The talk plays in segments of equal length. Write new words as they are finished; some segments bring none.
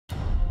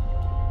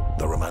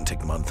The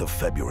romantic month of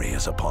February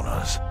is upon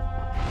us.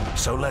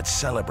 So let's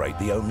celebrate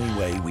the only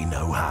way we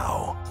know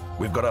how.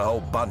 We've got a whole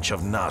bunch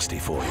of nasty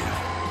for you.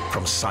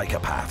 From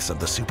psychopaths and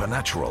the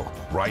supernatural,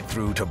 right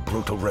through to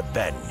brutal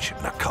revenge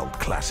and a cult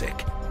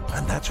classic.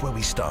 And that's where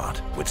we start,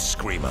 with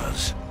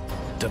Screamers.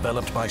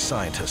 Developed by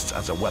scientists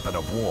as a weapon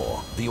of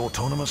war, the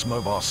autonomous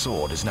mobile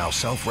sword is now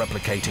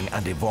self-replicating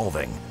and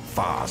evolving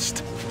fast.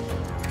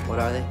 What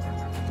are they?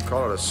 We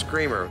call it a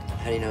Screamer.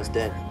 How do you know it's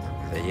dead?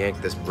 They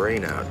yanked this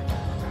brain out.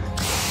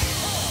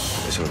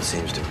 This one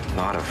seems to have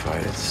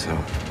modified it, so...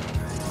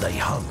 They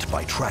hunt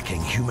by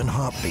tracking human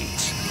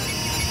heartbeats.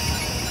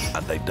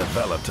 And they've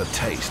developed a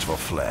taste for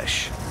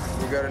flesh.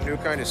 We got a new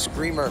kind of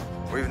Screamer.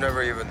 We've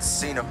never even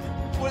seen them.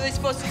 What are they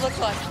supposed to look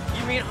like?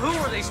 You mean who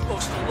are they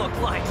supposed to look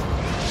like?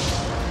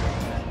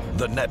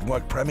 The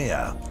network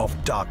premiere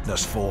of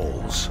Darkness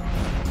Falls.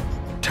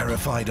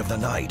 Terrified of the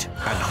night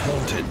and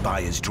haunted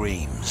by his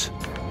dreams.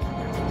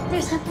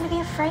 There's nothing to be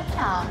afraid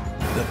of.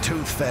 The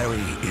Tooth Fairy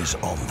is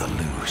on the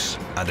loose,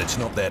 and it's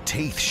not their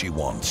teeth she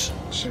wants.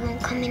 She won't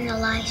come in the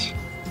light.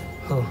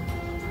 Who?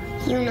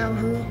 You know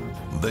who.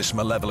 This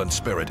malevolent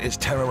spirit is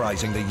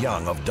terrorizing the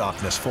young of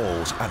Darkness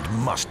Falls and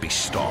must be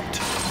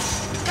stopped.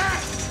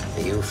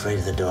 Are you afraid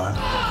of the dark?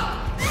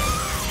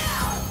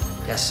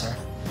 Yes, sir.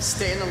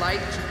 Stay in the light,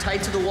 keep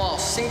tight to the wall,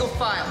 single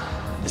file.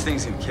 This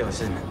thing's gonna kill us,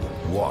 isn't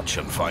it? Watch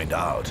and find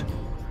out.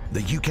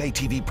 The UK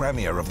TV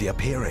premiere of The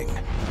Appearing.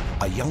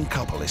 A young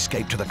couple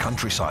escape to the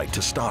countryside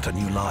to start a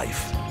new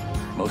life.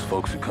 Most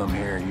folks who come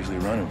here are usually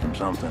running from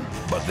something.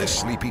 But this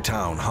sleepy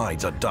town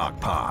hides a dark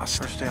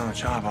past. First day on the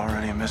job,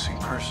 already a missing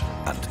person.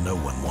 And no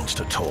one wants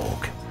to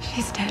talk.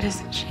 She's dead,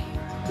 isn't she?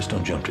 Just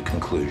don't jump to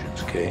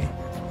conclusions, okay?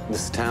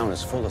 This town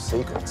is full of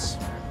secrets.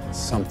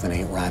 Something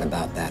ain't right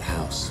about that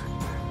house.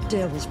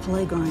 Devil's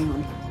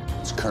playground.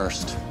 It's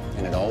cursed,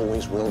 and it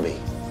always will be.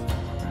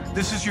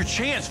 This is your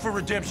chance for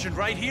redemption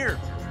right here.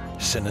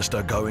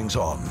 Sinister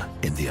goings-on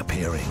in The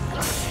Appearing.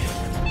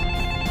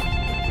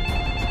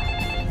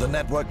 The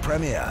network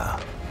premiere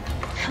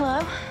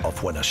Hello?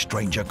 of When a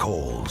Stranger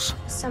Calls.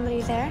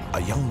 Somebody there?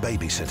 A young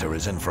babysitter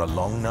is in for a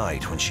long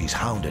night when she's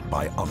hounded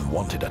by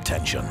unwanted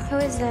attention. Who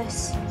is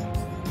this?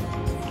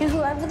 And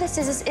whoever this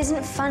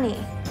isn't funny.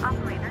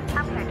 Operator,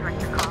 how can I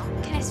direct your call?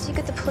 Can I speak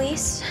with the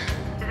police?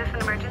 Is this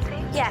an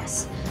emergency?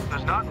 Yes.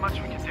 There's not much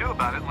we can do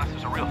about it unless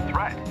there's a real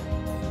threat.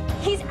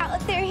 He's out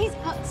there, he's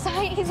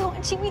outside, he's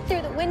watching me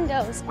through the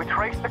windows. We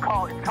traced the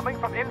call. It's coming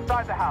from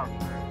inside the house.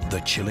 The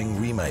chilling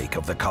remake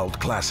of the cult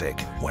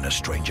classic, When a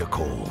Stranger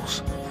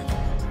Calls.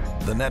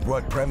 The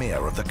network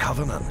premiere of The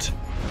Covenant.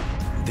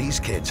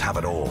 These kids have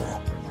it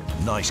all.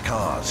 Nice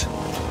cars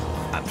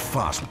and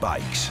fast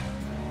bikes.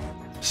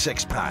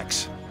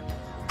 Six-packs,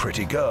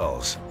 pretty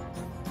girls,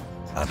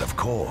 and of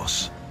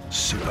course,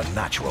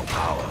 supernatural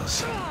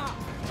powers.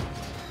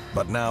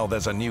 But now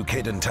there's a new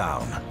kid in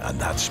town, and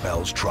that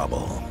spells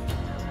trouble.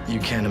 You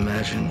can't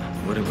imagine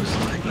what it was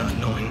like not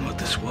knowing what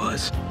this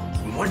was.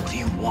 What do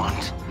you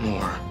want?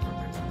 More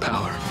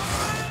power.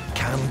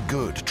 Can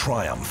good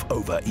triumph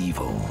over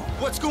evil?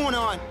 What's going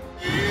on?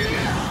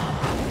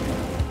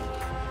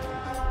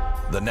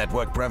 The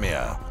network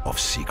premiere of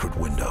Secret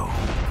Window.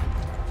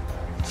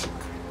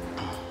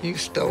 You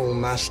stole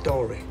my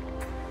story.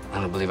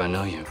 I don't believe I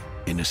know you.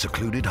 In a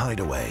secluded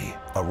hideaway,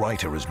 a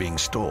writer is being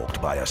stalked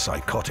by a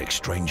psychotic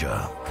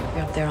stranger.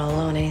 You're up there all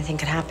alone. Anything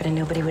could happen and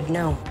nobody would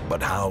know.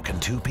 But how can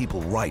two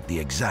people write the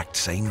exact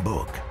same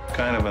book?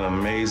 Kind of an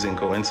amazing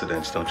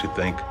coincidence, don't you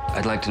think?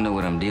 I'd like to know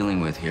what I'm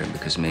dealing with here,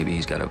 because maybe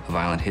he's got a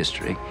violent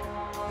history.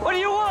 What do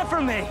you want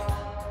from me?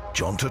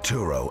 John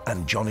Turturro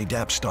and Johnny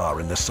Depp star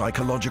in the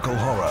psychological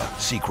horror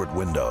Secret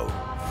Window.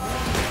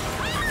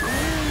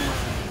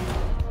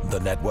 The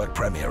network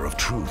premiere of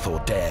Truth or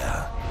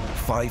Dare.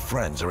 5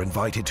 friends are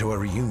invited to a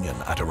reunion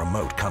at a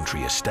remote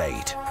country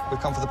estate. We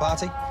come for the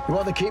party? You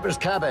want the keeper's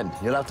cabin?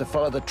 You'll have to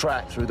follow the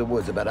track through the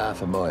woods about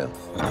half a mile.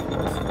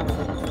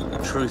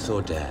 Truth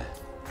or dare?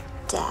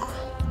 Dad.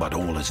 But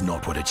all is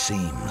not what it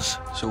seems.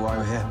 So why are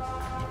we here?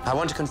 I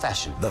want a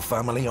confession. The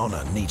family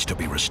honor needs to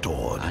be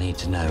restored. I need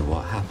to know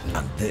what happened.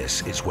 And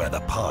this is where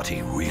the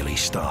party really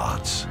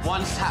starts.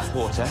 One's tap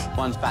water,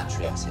 one's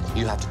battery acid.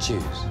 You have to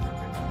choose.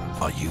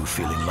 Are you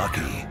feeling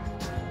lucky?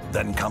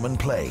 Then come and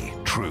play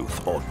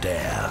Truth or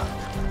Dare.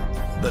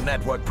 The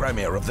network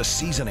premiere of The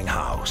Seasoning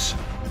House.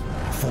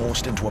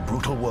 Forced into a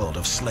brutal world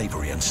of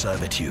slavery and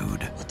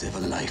servitude. Whatever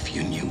life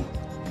you knew,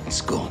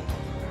 it's gone.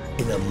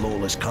 In a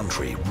lawless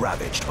country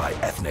ravaged by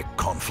ethnic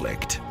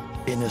conflict.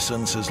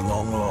 Innocence is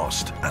long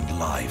lost and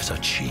lives are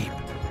cheap.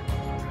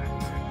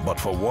 But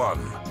for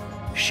one,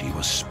 she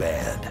was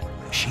spared.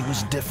 She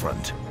was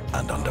different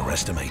and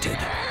underestimated.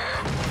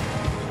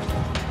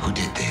 Who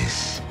did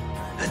this?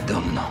 I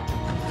don't know.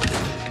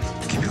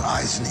 Keep your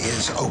eyes and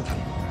ears open.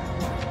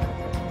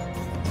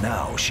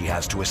 Now she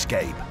has to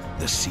escape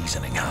the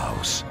Seasoning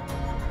House.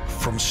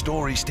 From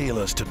story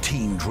stealers to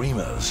teen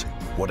dreamers,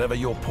 whatever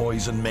your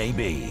poison may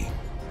be,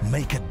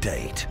 make a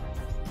date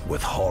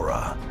with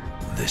horror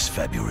this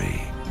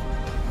February.